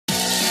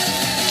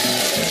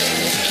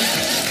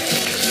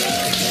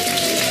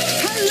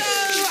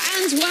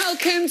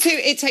to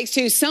It Takes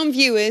Two. Some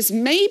viewers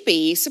may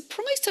be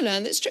surprised to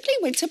learn that Strictly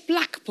went to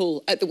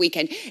Blackpool at the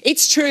weekend.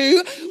 It's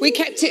true, we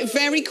kept it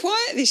very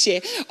quiet this year.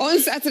 On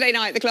Saturday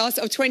night, the class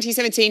of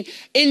 2017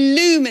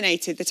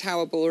 illuminated the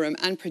Tower Ballroom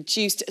and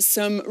produced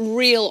some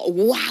real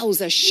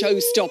wowzer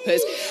showstoppers.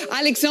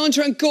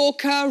 Alexandra and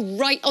Gorka,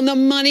 right on the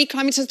money,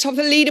 climbing to the top of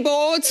the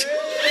leaderboard.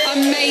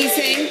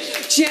 Amazing.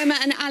 Gemma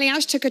and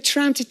Aliash took a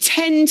tram to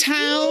 10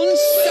 towns.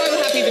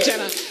 So happy for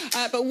Gemma.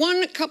 But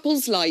one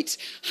couple's light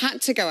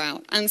had to go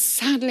out, and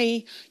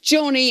sadly,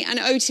 Jonnie and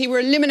Oti were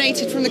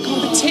eliminated from the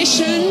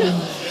competition.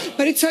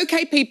 But it's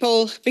okay,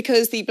 people,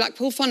 because the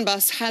Blackpool Fun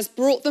Bus has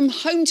brought them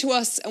home to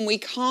us, and we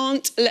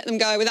can't let them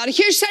go without a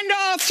huge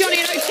send-off, Jonnie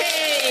and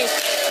Oti.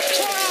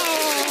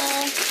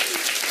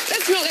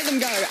 Let's not let them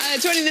go.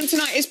 Joining them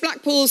tonight is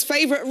Blackpool's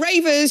favourite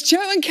ravers,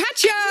 Joe and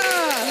Katja.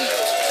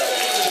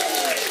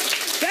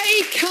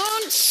 They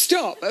can't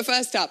stop. But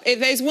first up, if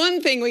there's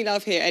one thing we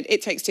love here at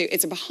It Takes Two,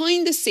 it's a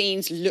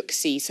behind-the-scenes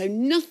look-see, so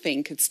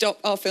nothing could stop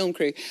our film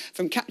crew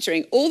from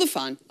capturing all the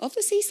fun of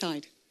the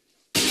seaside.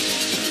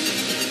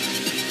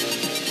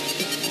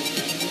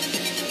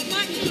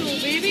 Blackpool,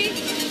 baby.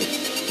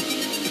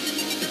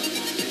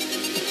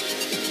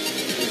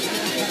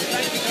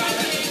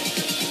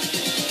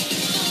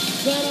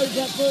 Hello,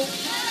 Blackpool.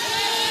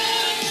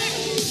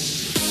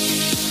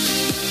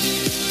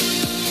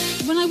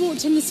 When I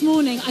walked in this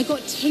morning, I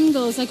got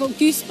tingles, I got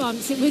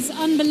goosebumps. It was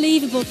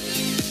unbelievable.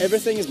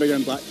 Everything is bigger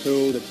in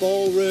Blackpool. The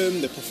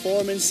ballroom, the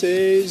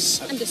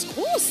performances. And the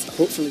scores.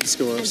 Hopefully the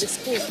scores. And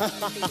the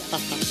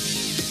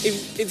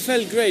scores. It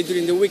felt great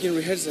during the weekend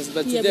rehearsals,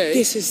 but Yeah, today... but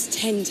this is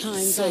 10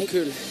 times. so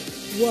cool.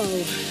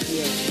 Whoa.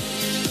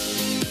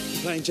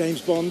 Yeah. Playing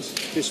James Bond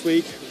this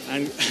week,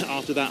 and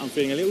after that I'm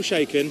feeling a little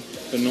shaken,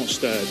 but not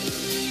stirred.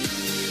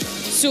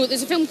 So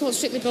there's a film called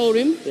Strictly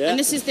Ballroom, Yeah. and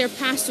this is their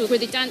pasto where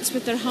they dance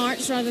with their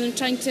hearts rather than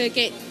trying to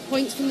get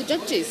points from the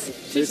judges.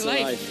 True to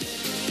life.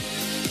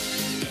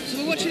 So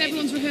we're watching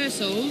everyone's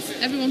rehearsals.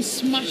 Everyone's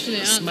smashing it,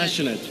 aren't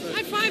Smashing they? it.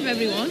 High five,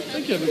 everyone.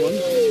 Thank you, everyone.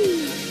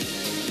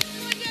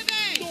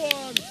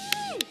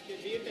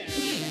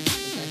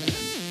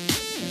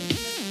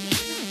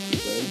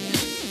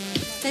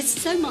 There's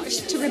so much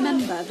to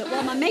remember that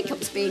while my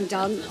makeup's being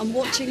done, I'm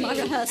watching my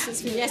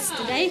rehearsals from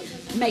yesterday,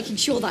 making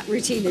sure that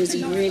routine is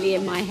really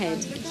in my head.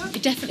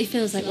 It definitely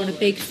feels like we're on a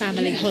big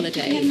family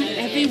holiday.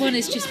 Everyone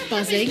is just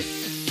buzzing.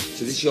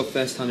 So this is your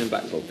first time in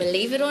Blackpool?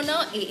 Believe it or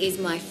not, it is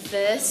my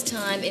first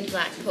time in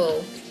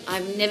Blackpool.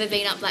 I've never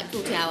been up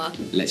Blackpool Tower.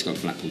 Let's go to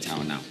Blackpool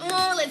Tower now.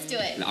 Oh, let's do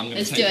it. I'm gonna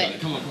let's take do you it. on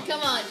it. Come on, come on.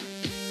 Come on.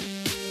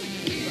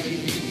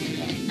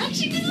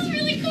 Actually, this is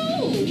really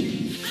cool.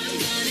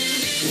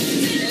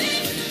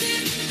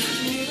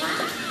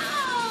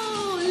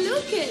 Wow,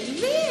 look at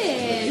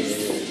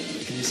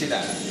this. Can you see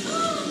that?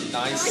 Oh,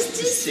 Nice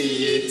to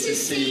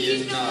see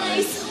you,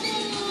 nice.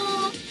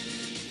 Oh.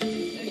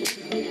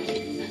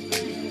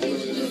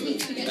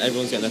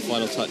 Everyone's getting their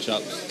final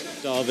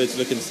touch-ups. David's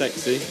looking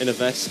sexy in a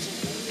vest.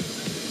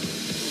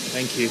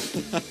 Thank you.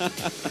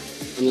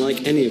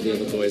 Unlike any of the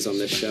other boys on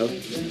this show,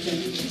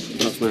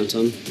 apart from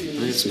Anton,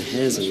 I have some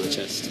hairs on my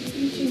chest.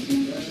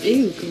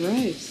 Ew,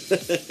 gross.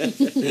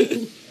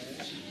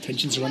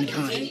 Tensions are running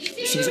high.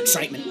 So is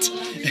excitement.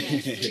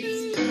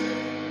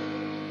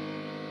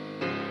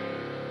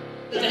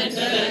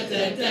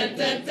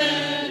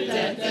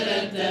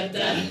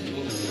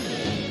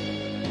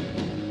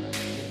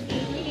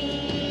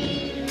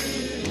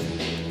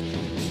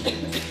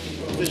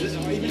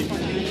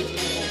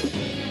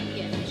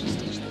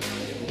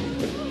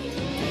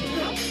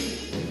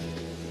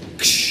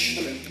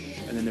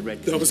 And then the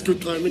red. That was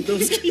good timing. That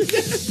was good.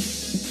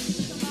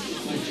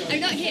 I'm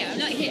not here, I'm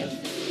not here.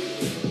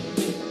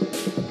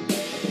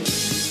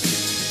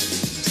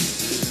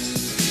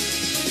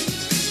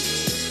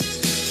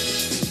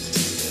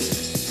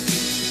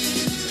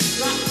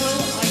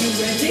 Blackpool, are you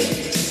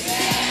ready?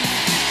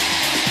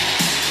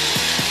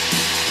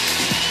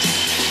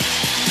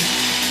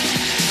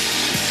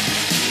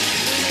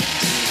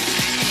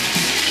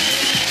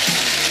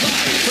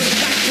 Live from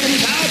Blackpool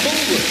Tower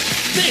Ballroom,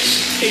 this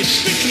is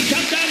Strictly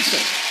Come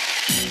Dancing.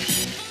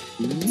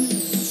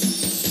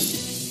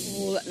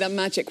 The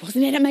magic,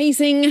 wasn't it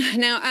amazing?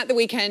 Now, at the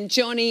weekend,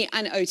 Jonnie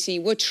and Oti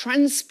were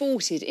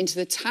transported into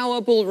the Tower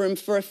Ballroom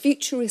for a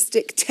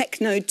futuristic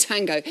techno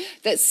tango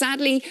that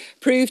sadly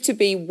proved to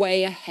be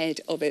way ahead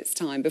of its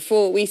time.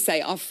 Before we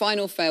say our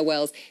final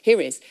farewells, here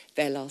is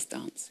their last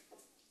dance.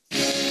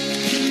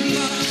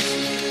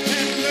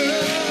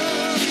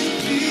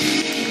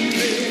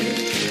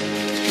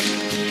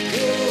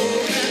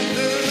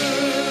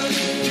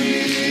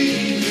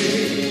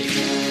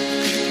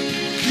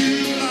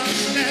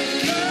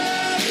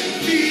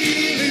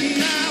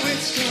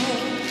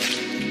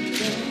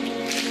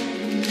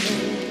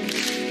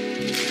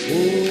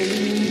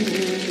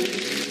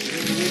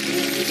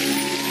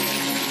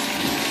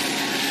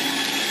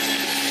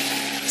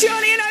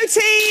 Jonnie and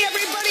Oti,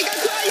 everybody go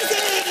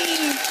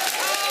crazy!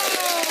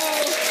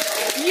 Oh,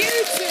 you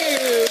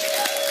two!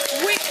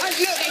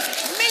 Look, it's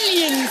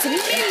millions and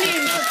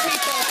millions of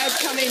people have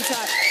come into.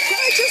 Can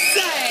I just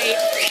say,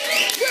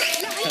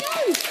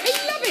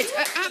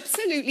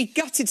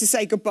 absolutely gutted to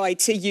say goodbye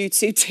to you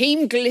two.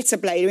 Team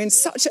Glitterblade, in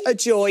such a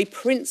joy.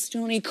 Prince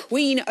Jonnie,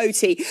 Queen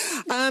Oti.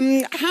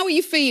 How are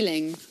you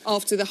feeling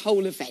after the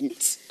whole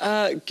event?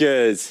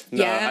 Good.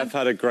 No, Yeah? I've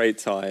had a great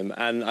time,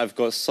 and I've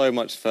got so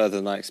much further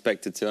than I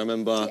expected to. I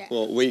remember,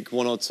 week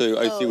 1 or 2,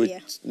 Oti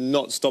would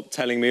not stop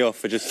telling me off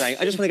for just saying,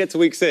 I just want to get to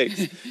week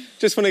 6.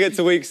 Just want to get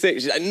to week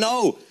 6. She's like,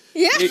 no!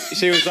 Yeah.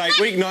 She was like,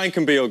 week 9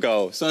 can be your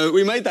goal. So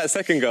we made that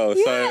second goal,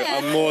 so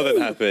I'm more than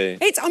happy.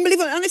 It's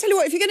unbelievable. And I tell you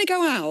what, if you're going to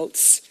go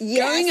out,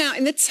 going out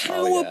in the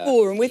Tower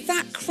Ballroom with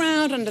that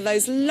crowd under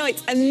those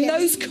lights and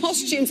those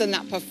costumes and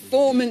that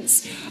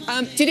performance,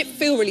 did it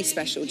feel really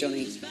special,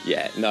 Jonnie?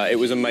 Yeah, no, it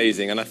was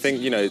amazing. And I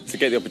think, you know, to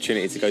get the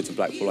opportunity to go to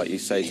Blackpool, like you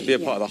say, to be a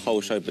part of the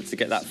whole show, but to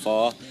get that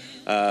far,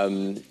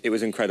 it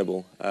was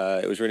incredible.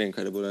 It was really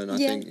incredible. And I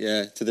think,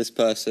 to this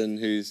person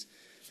who's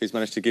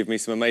managed to give me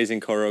some amazing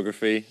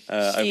choreography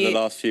over the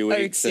last few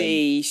weeks.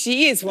 Oti,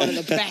 she is one of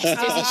the best, isn't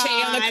she,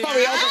 on the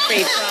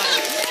choreography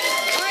front?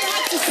 I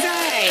have to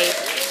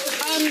say.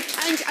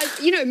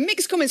 You know,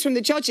 mixed comments from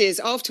the judges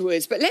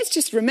afterwards, but let's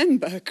just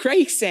remember,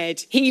 Craig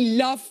said he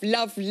loved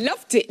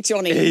it,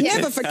 Jonnie.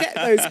 Never forget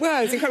those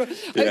words. Incredible.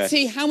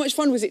 Oti, how much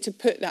fun was it to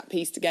put that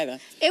piece together?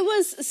 It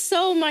was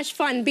so much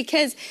fun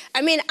because,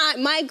 I mean,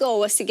 my goal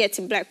was to get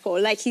to Blackpool.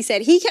 Like he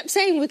said, he kept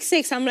saying week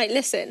 6. I'm like,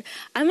 listen,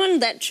 I'm on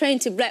that train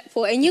to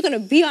Blackpool and you're going to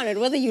be on it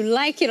whether you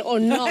like it or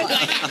not.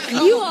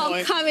 You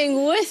are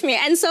coming with me.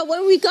 And so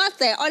when we got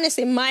there,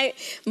 honestly, my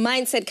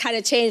mindset kind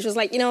of changed. It was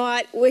like, you know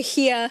what, we're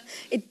here.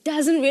 It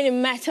doesn't really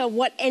matter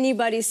what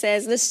anybody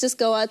says. Let's just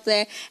go out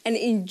there and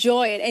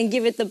enjoy it and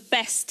give it the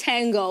best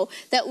tango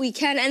that we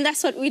can. And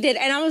that's what we did.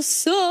 And I was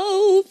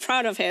so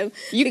proud of him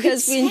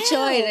because we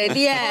enjoyed it.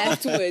 Yeah.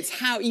 Afterwards,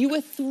 how you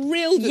were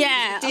thrilled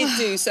that you did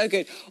do so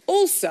good.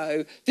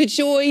 Also, the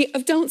joy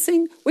of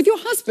dancing with your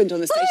husband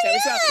on the stage there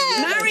as well.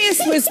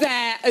 Marius was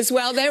there as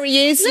well. There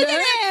he is. Look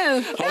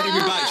at him. Holding me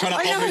back, trying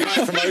to hold me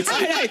back from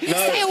Oti.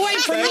 No, stay away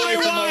from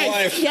my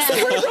wife. Yeah.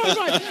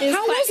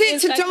 How was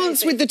it to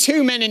dance with the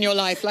 2 men in your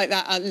life like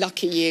that?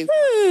 Lucky you.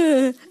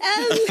 You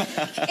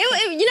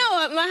know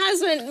what? My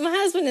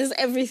husband is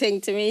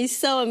everything to me. He's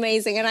so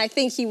amazing, and I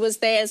think he was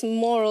there as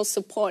moral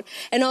support.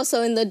 And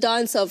also in the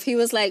dance-off, he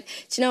was like,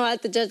 do you know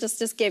what? The judges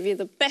just gave you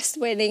the best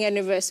wedding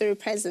anniversary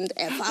present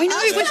ever. I know,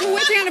 it was your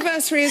wedding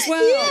anniversary as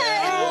well.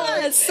 Yeah,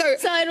 it was. So it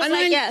was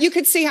like, you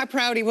could see how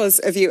proud he was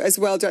of you as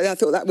well. I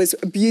thought that was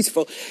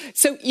beautiful.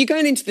 So you're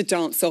going into the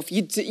dance-off.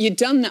 You'd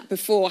done that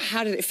before.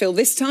 How did it feel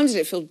this time? Did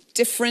it feel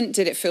different?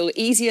 Did it feel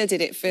easier?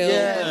 Did it feel...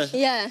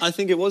 Yeah. I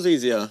think it was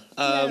easier.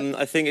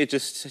 I think it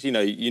just, you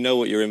know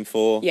what you're in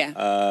for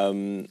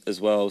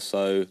as well,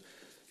 so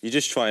you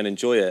just try and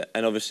enjoy it.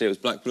 And obviously it was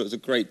Blackpool, it was a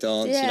great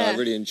dance, you know, I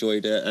really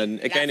enjoyed it. And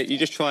again, you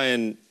just try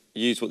and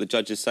use what the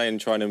judges say and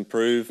try and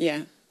improve.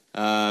 Yeah.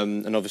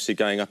 And obviously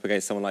going up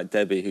against someone like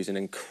Debbie, who's an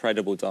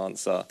incredible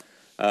dancer,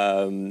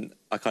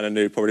 I kind of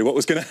knew probably what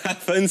was going to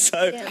happen,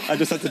 so I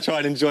just had to try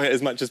and enjoy it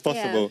as much as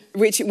possible.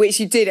 Which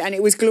you did, and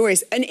it was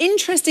glorious. An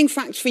interesting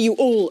fact for you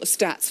all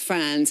Stats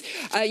fans.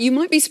 You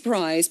might be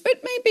surprised,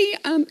 but maybe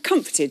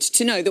comforted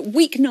to know that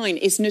week 9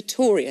 is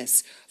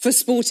notorious for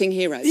sporting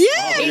heroes.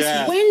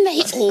 It's when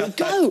they all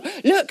go.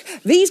 Look,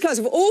 these guys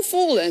have all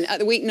fallen at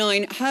the week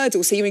 9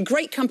 hurdle, so you're in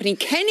great company.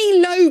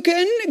 Kenny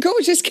Logan,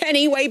 gorgeous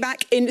Kenny, way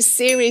back in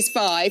Series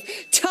 5.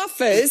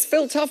 Tuffers,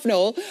 Phil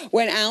Tufnell,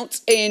 went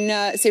out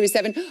in Series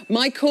 7.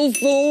 Michael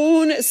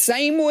Vaughan,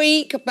 same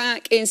week,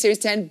 back in Series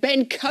 10.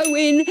 Ben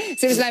Cohen,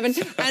 Series 11.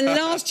 And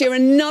last year,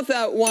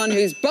 another one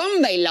whose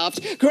bum they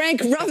loved,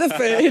 Greg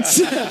Rutherford.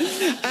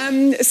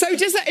 So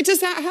does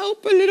that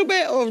help a little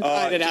bit? Or,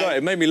 I don't know.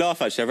 It made me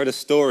laugh, actually. I read a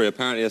story.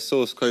 Apparently, a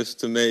source close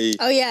to me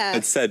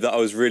had said that I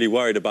was really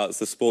worried about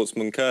the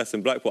sportsman curse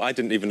in Blackpool. I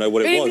didn't even know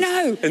what it was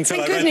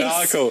until I read the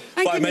article.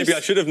 But maybe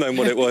I should have known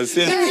what it was.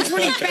 It's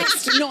really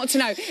best not to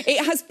know.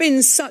 It has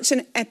been such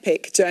an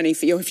epic journey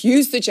for you. If you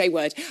use the J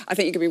word, I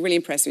think you're going to be really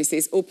impressed with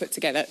this all put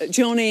together.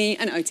 Jonnie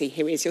and Oti,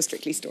 here is your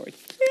Strictly story.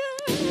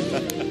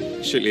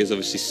 Strictly is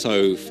obviously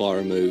so far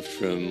removed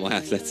from my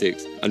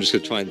athletics. I'm just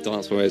going to try and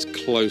dance my way as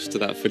close to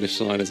that finish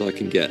line as I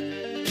can get.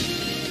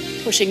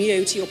 Pushing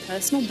you to your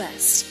personal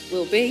best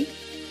will be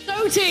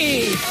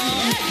Oti!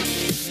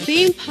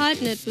 Being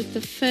partnered with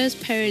the first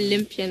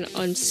Paralympian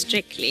on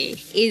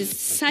Strictly is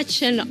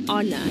such an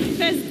honour.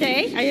 First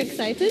day, are you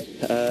excited?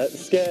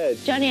 Scared.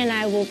 Jonnie and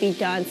I will be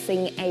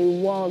dancing a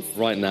waltz.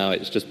 Right now,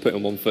 it's just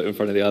putting one foot in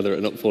front of the other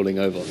and not falling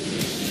over.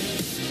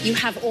 You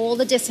have all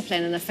the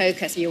discipline and the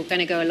focus, you're going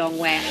to go a long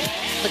way.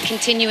 The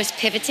continuous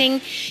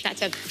pivoting,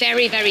 that's a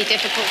very, very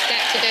difficult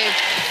step to do.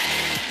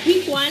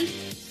 Week 1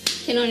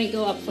 can only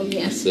go up from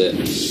here. That's it.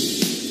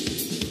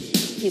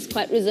 He's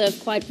quite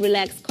reserved, quite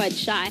relaxed, quite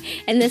shy.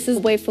 And this is a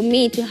way for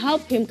me to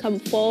help him come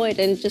forward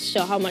and just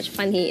show how much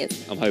fun he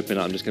is. I'm hoping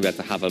I'm just going to be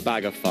able to have a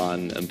bag of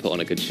fun and put on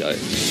a good show.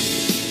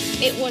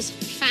 It was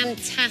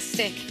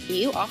fantastic.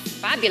 You are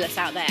fabulous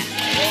out there.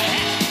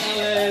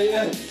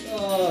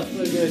 Oh,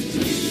 so good.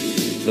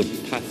 The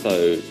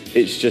patho,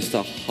 it's just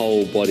a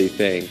whole body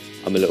thing.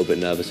 I'm a little bit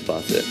nervous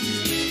about it.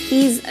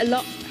 He's a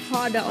lot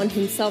harder on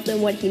himself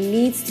than what he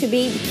needs to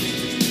be.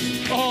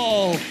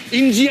 Oh,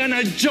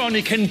 Indiana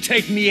Johnny can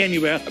take me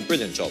anywhere. A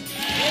brilliant job.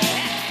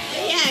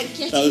 Yeah,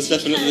 that was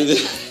definitely the...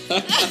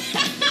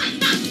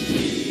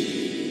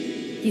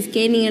 He's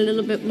gaining a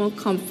little bit more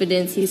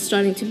confidence. He's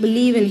starting to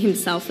believe in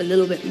himself a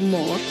little bit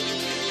more.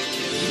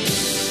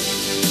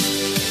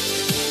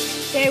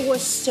 There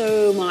was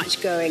so much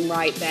going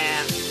right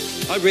there.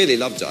 I really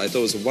loved it. I thought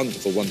it was a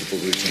wonderful, wonderful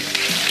routine.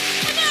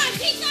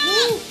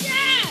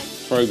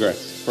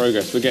 Progress. We're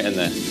getting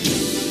there.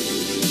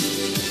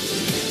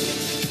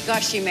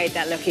 Gosh, you made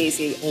that look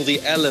easy. All the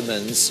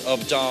elements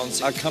of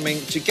dance are coming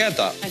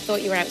together. I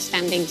thought you were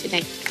outstanding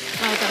today.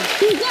 Well done.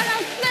 You got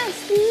our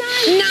first 9.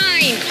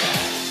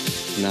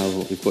 Now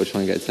we've got to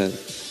try and get 10.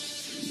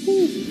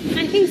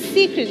 I think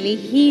secretly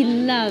he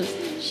loves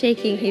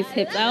shaking his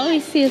hips. I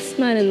always see a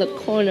smile in the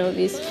corner of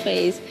his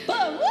face.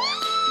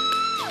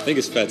 I think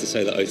it's fair to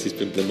say that Otie's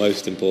been the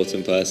most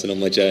important person on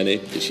my journey.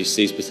 That she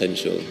sees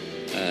potential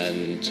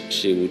and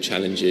she will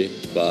challenge you,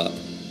 but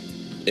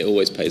it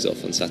always pays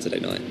off on Saturday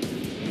night.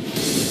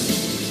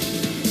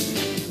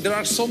 There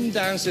are some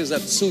dances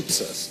that suits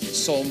us,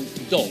 some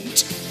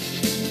don't.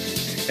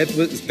 It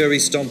was very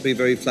stompy,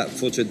 very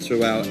flat-footed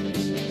throughout.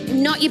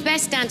 Not your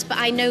best dance, but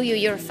I know you.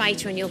 You're a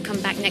fighter and you'll come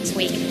back next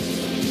week.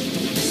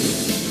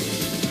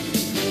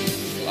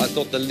 I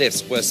thought the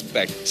lifts were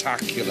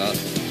spectacular.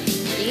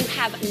 You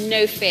have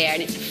no fear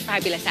and it's a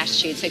fabulous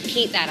attitude, so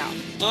keep that up.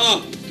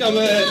 Oh, come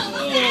on!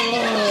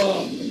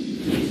 Oh.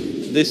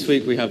 This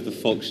week we have the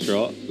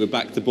Foxtrot. We're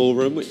back to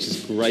ballroom, which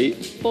is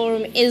great.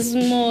 Ballroom is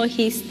more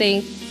his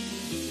thing.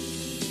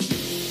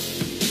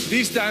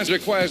 This dance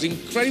requires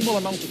incredible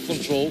amount of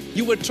control.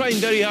 You were trying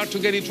very hard to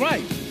get it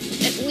right.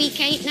 At week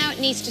 8 now, it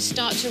needs to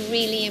start to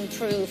really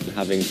improve.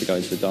 Having to go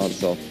into the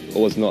dance-off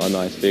was not a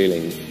nice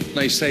feeling.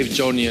 I saved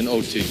Jonnie and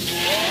Otie.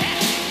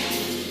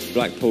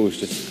 Blackpool's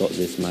just got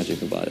this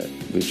magic about it.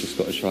 We've just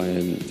got to try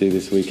and do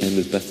this weekend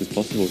as best as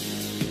possible.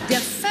 The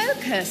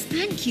focus,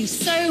 thank you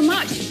so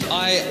much.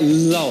 I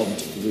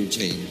loved the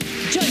routine.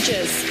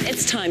 Judges,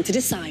 it's time to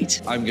decide.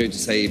 I'm going to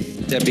say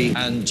Debbie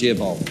and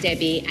Giovanni.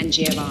 Debbie and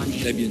Giovanni.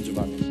 Debbie and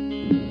Giovanni.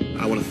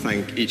 I want to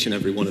thank each and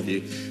every one of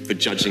you for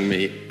judging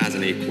me as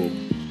an equal.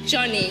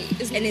 Jonnie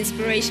is an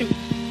inspiration.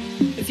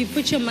 If you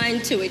put your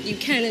mind to it, you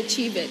can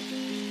achieve it.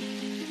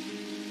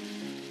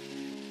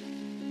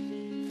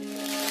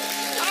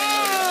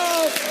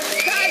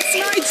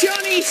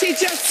 Jonnie, she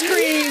just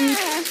screamed.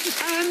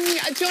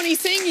 Jonnie,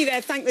 seeing you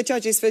there, thank the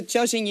judges for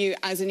judging you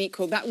as an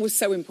equal. That was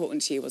so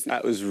important to you, wasn't it?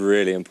 That was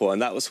really important.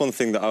 That was one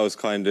thing that I was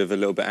kind of a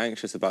little bit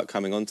anxious about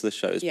coming onto the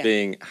show, is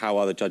being how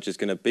are the judges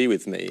going to be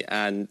with me?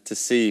 And to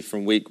see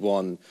from week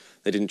 1,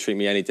 they didn't treat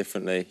me any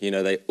differently. You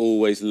know, they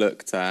always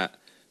looked at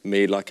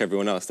me like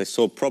everyone else. They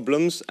saw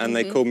problems and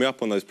they called me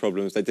up on those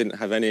problems. They didn't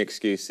have any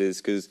excuses,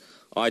 because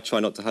I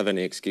try not to have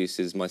any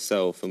excuses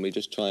myself, and we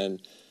just try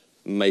and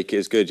make it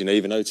as good. You know,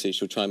 even Otie,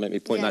 she'll try and make me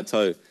point that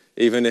toe.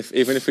 Even if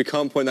we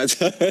can't point that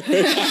toe.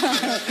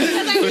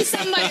 I thought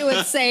somebody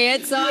would say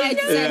it, so I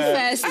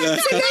said first. I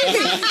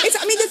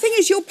mean, the thing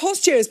is, your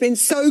posture has been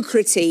so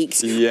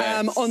critiqued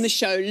on the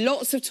show.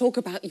 Lots of talk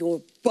about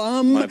your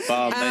bum. My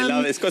bum, they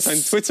love it. It's got its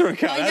own Twitter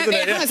account, hasn't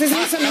it? It has. Isn't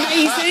it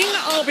amazing?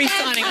 I'll be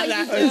signing up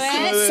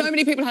that. So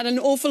many people had an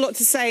awful lot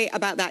to say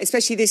about that,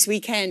 especially this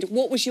weekend.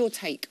 What was your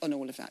take on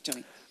all of that,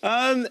 Jonnie?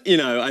 You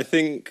know, I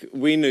think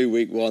we knew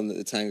week 1 that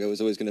the tango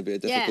was always going to be a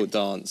difficult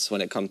dance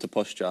when it comes to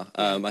posture.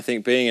 I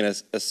think being in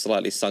a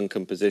slightly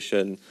sunken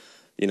position,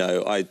 you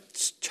know,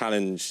 it's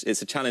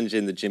a challenge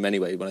in the gym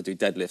anyway when I do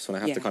deadlifts, when I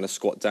have to kind of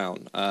squat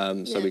down.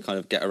 So we kind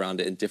of get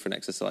around it in different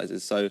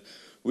exercises. So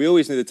we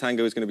always knew the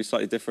tango was going to be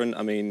slightly different.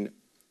 I mean,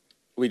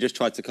 we just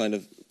tried to kind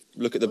of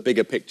look at the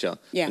bigger picture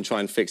and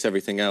try and fix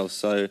everything else.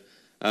 So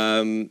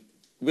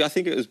I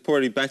think it was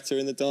probably better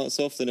in the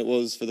dance-off than it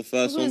was for the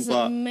first one. It was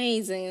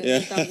amazing in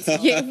the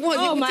dance-off. It was.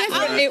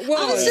 It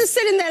was. I was just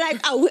sitting there like,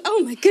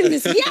 oh my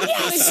goodness, yes,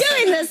 we're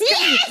doing this,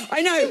 yes!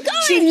 I know,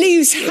 she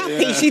leaves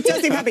happy, she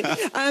does leave happy.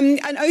 And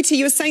Otie,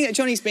 you were saying that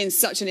Jonnie's been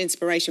such an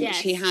inspiration, which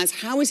he has.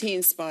 How has he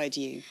inspired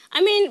you?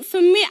 I mean,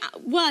 for me,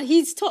 well,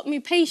 he's taught me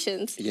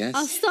patience. Yes.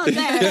 I'll start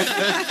there.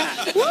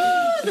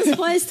 Woo, this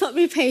boy's taught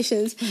me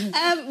patience.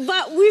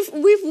 But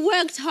we've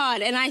worked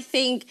hard, and I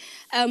think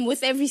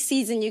with every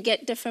season you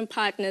get different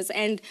partners,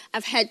 and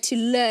I've had to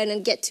learn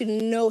and get to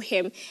know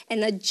him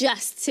and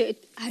adjust to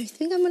it. I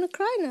think I'm going to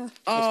cry now.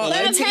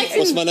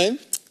 What's my name?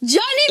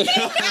 Jonnie!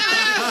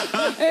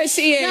 There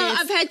she is. No,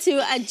 I've had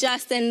to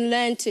adjust and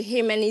learn to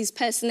him and his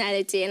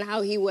personality and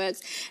how he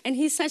works. And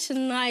he's such a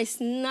nice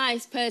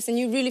person.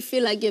 You really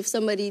feel like you have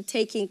somebody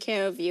taking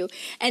care of you.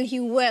 And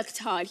he worked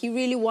hard. He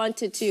really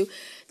wanted to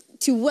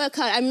work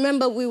hard. I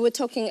remember we were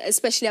talking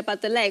especially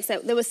about the legs,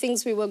 that there were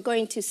things we were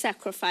going to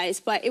sacrifice,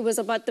 but it was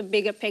about the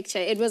bigger picture.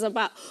 It was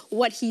about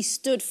what he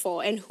stood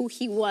for and who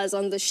he was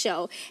on the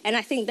show. And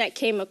I think that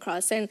came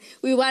across. And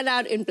we went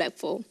out in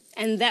Blackpool.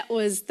 And that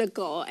was the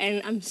goal,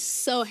 and I'm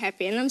so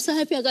happy. And I'm so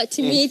happy I got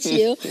to meet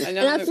you. And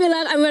I feel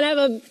like I'm going to have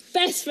a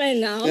best friend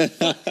now.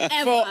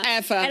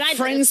 Forever. And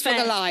friends for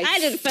the life. I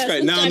did it first.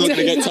 Great, now I'm not going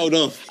to get told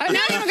off. Oh,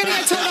 now you're not going to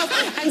get told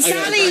off. And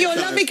Sally, your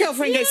lovely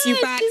girlfriend, gets you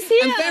back.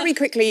 And very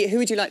quickly, who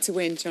would you like to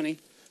win, Jonnie?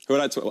 Who would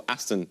I like to win?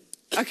 Aston.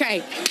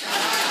 OK.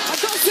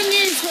 I've got some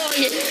news for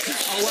you.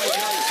 Oh, wait,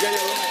 no. Yeah,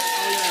 you're right.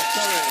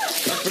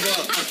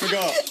 I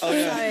forgot. Oh,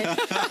 yeah.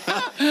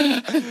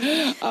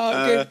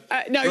 Oh, good.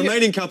 No,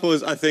 remaining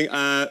couples, I think,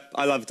 I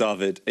love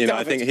David. You know,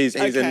 I think he's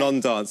a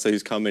non-dancer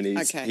who's come in,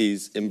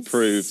 he's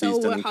improved, he's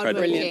done incredible.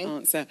 Brilliant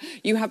answer.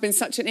 You have been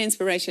such an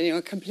inspiration. You're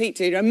a complete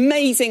dude.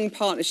 Amazing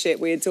partnership.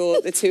 We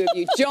adore the two of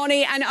you.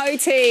 Jonnie and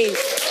OT.